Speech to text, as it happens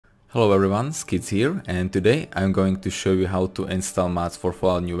Hello everyone, Skits here, and today I'm going to show you how to install mods for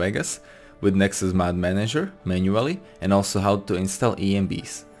Fallout New Vegas with Nexus Mod Manager manually, and also how to install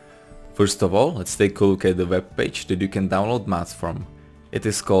ENBs. First of all, let's take a look at the web page that you can download mods from. It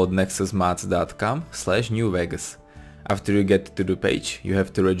is called nexusmods.com/newvegas. After you get to the page, you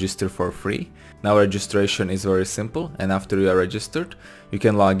have to register for free. Now registration is very simple, and after you are registered, you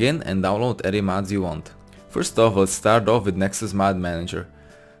can log in and download any mods you want. First off, let's start off with Nexus Mod Manager.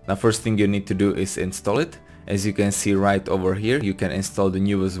 Now first thing you need to do is install it. As you can see right over here, you can install the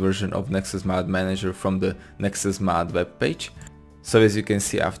newest version of Nexus Mod Manager from the Nexus Mod web page. So as you can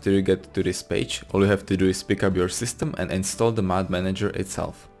see, after you get to this page, all you have to do is pick up your system and install the Mod Manager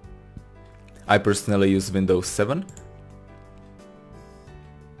itself. I personally use Windows 7.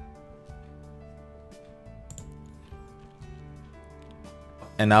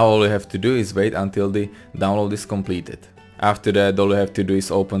 And now all you have to do is wait until the download is completed. After that, all you have to do is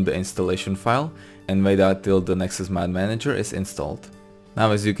open the installation file and wait until the Nexus Mod Manager is installed.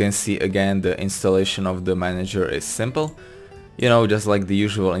 Now as you can see, again, the installation of the manager is simple. You know, just like the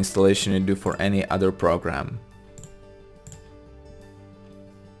usual installation you do for any other program.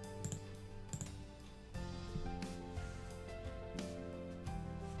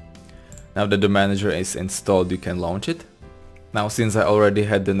 Now that the manager is installed, you can launch it. Now since I already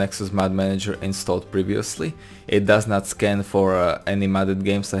had the Nexus Mod Manager installed previously, it does not scan for any modded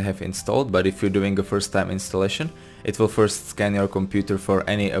games I have installed, but if you're doing a first time installation, it will first scan your computer for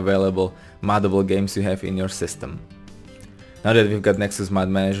any available moddable games you have in your system. Now that we've got Nexus Mod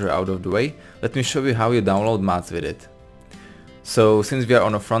Manager out of the way, let me show you how you download mods with it. So since we are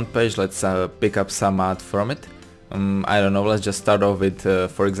on the front page, let's pick up some mod from it. I don't know, let's just start off with,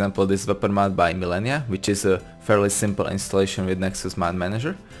 for example, this weapon mod by Millennia, which is a fairly simple installation with Nexus Mod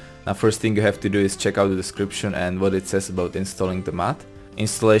Manager. Now first thing you have to do is check out the description and what it says about installing the mod.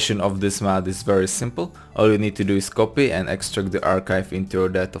 Installation of this mod is very simple. All you need to do is copy and extract the archive into your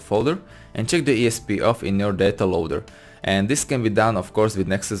data folder and check the ESP off in your data loader. And this can be done, of course, with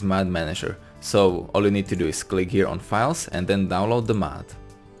Nexus Mod Manager. So all you need to do is click here on Files and then download the mod.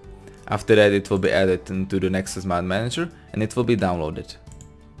 After that, it will be added into the Nexus Mod Manager and it will be downloaded.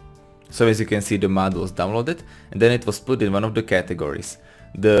 So as you can see, the mod was downloaded and then it was put in one of the categories.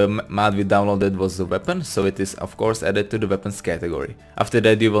 The mod we downloaded was the weapon, so it is of course added to the weapons category. After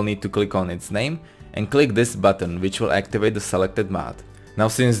that, you will need to click on its name and click this button, which will activate the selected mod. Now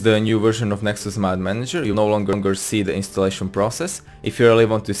since the new version of Nexus Mod Manager, you no longer see the installation process. If you really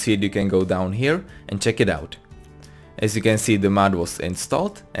want to see it, you can go down here and check it out. As you can see, the mod was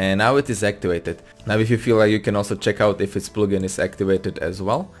installed and now it is activated. Now if you feel like, you can also check out if its plugin is activated as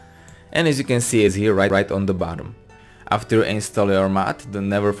well. And as you can see, it's here right on the bottom. After you install your mod, then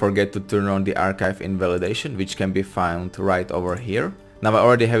never forget to turn on the archive invalidation, which can be found right over here. Now I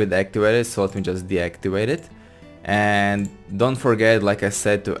already have it activated, so let me just deactivate it. And don't forget, like I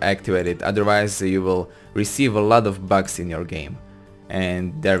said, to activate it, otherwise you will receive a lot of bugs in your game.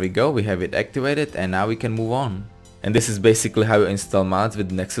 And there we go, we have it activated and now we can move on. And this is basically how you install mods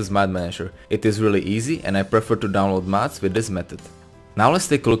with Nexus Mod Manager. It is really easy and I prefer to download mods with this method. Now let's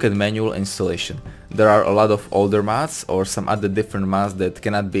take a look at manual installation. There are a lot of older mods or some other different mods that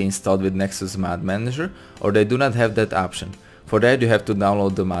cannot be installed with Nexus Mod Manager, or they do not have that option. For that, you have to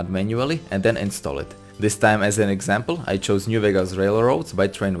download the mod manually and then install it. This time, as an example, I chose New Vegas Railroads by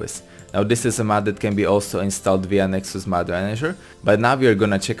Trainwiz. Now this is a mod that can be also installed via Nexus Mod Manager, but now we are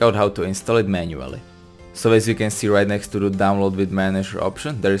gonna check out how to install it manually. So as you can see, right next to the download with manager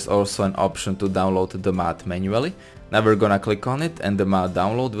option, there is also an option to download the mod manually. Now we're gonna click on it and the mod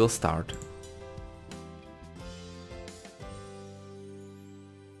download will start.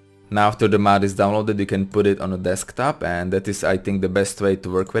 Now after the mod is downloaded, you can put it on a desktop, and that is, I think, the best way to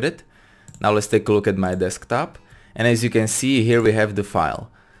work with it. Now let's take a look at my desktop, and as you can see, here we have the file.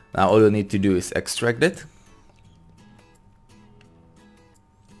 Now all you need to do is extract it.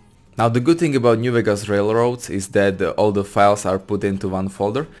 Now the good thing about New Vegas Railroads is that all the files are put into one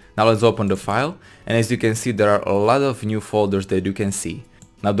folder. Now let's open the file, and as you can see, there are a lot of new folders that you can see.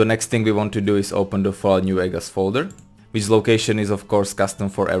 Now the next thing we want to do is open the Fallout New Vegas folder, which location is of course custom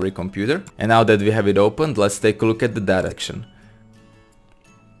for every computer. And now that we have it opened, let's take a look at the data section.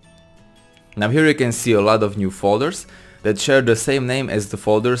 Now here you can see a lot of new folders that share the same name as the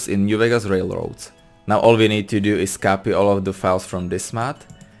folders in New Vegas Railroads. Now all we need to do is copy all of the files from this mod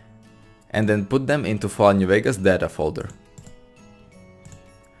and then put them into Fallout New Vegas data folder.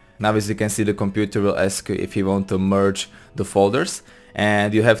 Now as you can see, the computer will ask you if you want to merge the folders,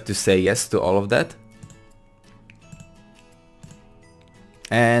 and you have to say yes to all of that.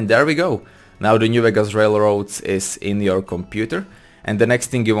 And there we go. Now the New Vegas Railroads is in your computer, And the next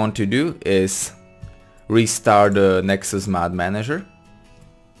thing you want to do is restart the Nexus mod manager.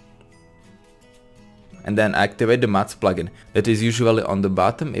 And then activate the mods plugin. That is usually on the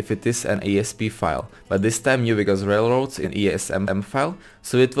bottom if it is an ESP file, but this time New Vegas Railroads in ESM file,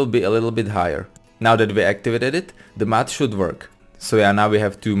 so it will be a little bit higher. Now that we activated it, the mod should work. So yeah, now we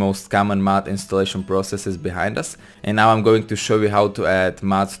have two most common mod installation processes behind us, and now I'm going to show you how to add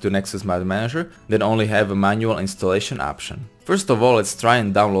mods to Nexus Mod Manager that only have a manual installation option. First of all, let's try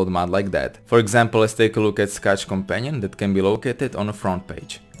and download a mod like that. For example, let's take a look at Sketch Companion that can be located on the front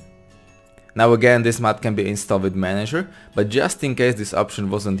page. Now again, this mod can be installed with Manager, but just in case this option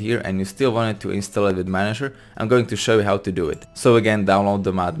wasn't here and you still wanted to install it with Manager, I'm going to show you how to do it. So again, download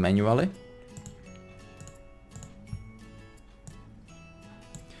the mod manually.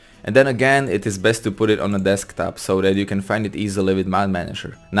 And then again, it is best to put it on a desktop so that you can find it easily with Mod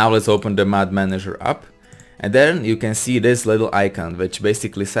Manager. Now let's open the Mod Manager up, and then you can see this little icon which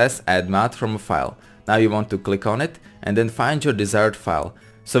basically says add mod from a file. Now you want to click on it and then find your desired file.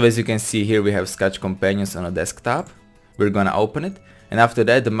 So as you can see here, we have Sketch Companions on a desktop. We're gonna open it, and after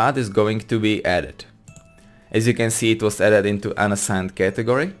that the mod is going to be added. As you can see, it was added into unassigned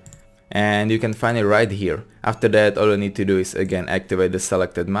category, and you can find it right here. After that, all you need to do is again activate the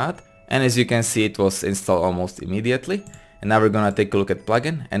selected mod, and as you can see, it was installed almost immediately. And now we're gonna take a look at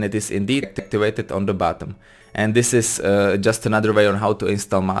plugin, and it is indeed activated on the bottom. And this is just another way on how to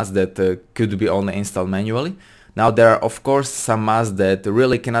install mods that could be only installed manually. Now there are of course some mods that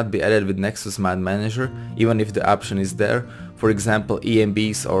really cannot be added with Nexus Mod Manager, even if the option is there. For example,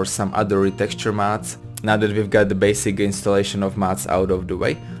 ENBs or some other retexture mods. Now that we've got the basic installation of mods out of the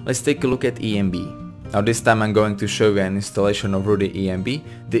way, let's take a look at ENB. Now this time I'm going to show you an installation of Rudy ENB,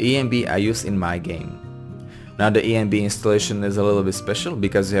 the ENB I use in my game. Now the ENB installation is a little bit special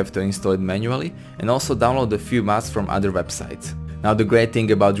because you have to install it manually and also download a few mods from other websites. Now the great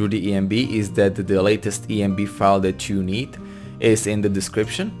thing about Rudy ENB is that the latest ENB file that you need is in the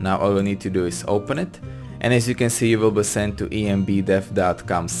description. Now all you need to do is open it, and as you can see, you will be sent to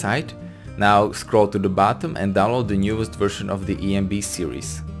enbdev.com site. Now scroll to the bottom and download the newest version of the ENB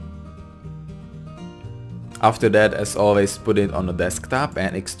series. After that, as always, put it on the desktop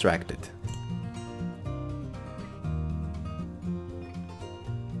and extract it.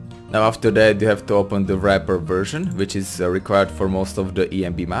 Now after that, you have to open the wrapper version, which is required for most of the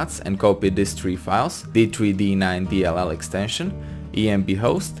ENB mods, and copy these three files: D3, D9, DLL extension, ENB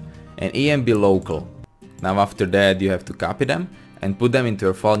host, and ENB local. Now after that, you have to copy them and put them into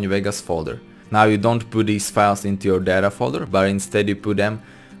your Fall New Vegas folder. Now you don't put these files into your data folder, but instead you put them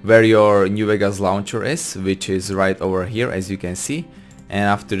where your New Vegas launcher is, which is right over here, as you can see. And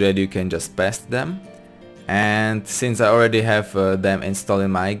after that, you can just paste them. And since I already have them installed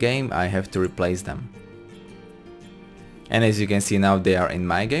in my game, I have to replace them. And as you can see, now they are in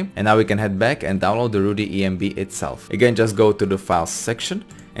my game, and now we can head back and download the Rudy ENB itself. Again, just go to the files section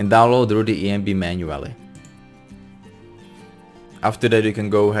and download the Rudy ENB manually. After that, you can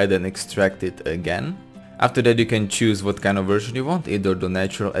go ahead and extract it again. After that, you can choose what kind of version you want, either the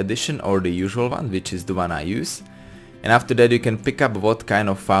natural edition or the usual one, which is the one I use. And after that, you can pick up what kind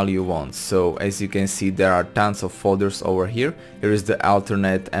of file you want. So as you can see, there are tons of folders over here. Here is the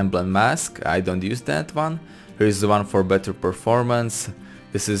alternate emblem mask. I don't use that one. Here is the one for better performance.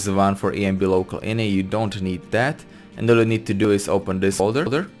 This is the one for ENB local ini. You don't need that. And all you need to do is open this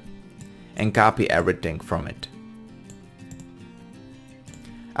folder and copy everything from it.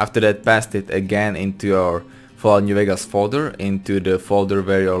 After that, paste it again into your Fall New Vegas folder, into the folder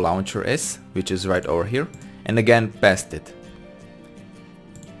where your launcher is, which is right over here. And again, paste it.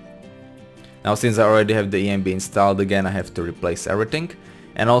 Now since I already have the ENB installed, again I have to replace everything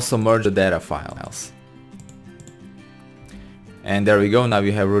and also merge the data files. And there we go, now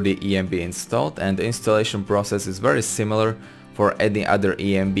we have Rudy ENB installed, and the installation process is very similar for any other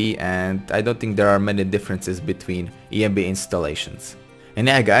ENB, and I don't think there are many differences between ENB installations. And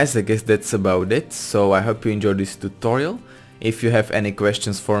yeah guys, I guess that's about it, so I hope you enjoyed this tutorial. If you have any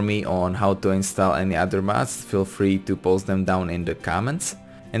questions for me on how to install any other mods, feel free to post them down in the comments.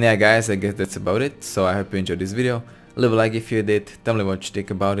 And yeah guys, I guess that's about it, so I hope you enjoyed this video. Leave a like if you did, tell me what you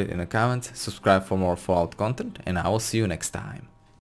think about it in the comments, subscribe for more Fallout content, and I will see you next time.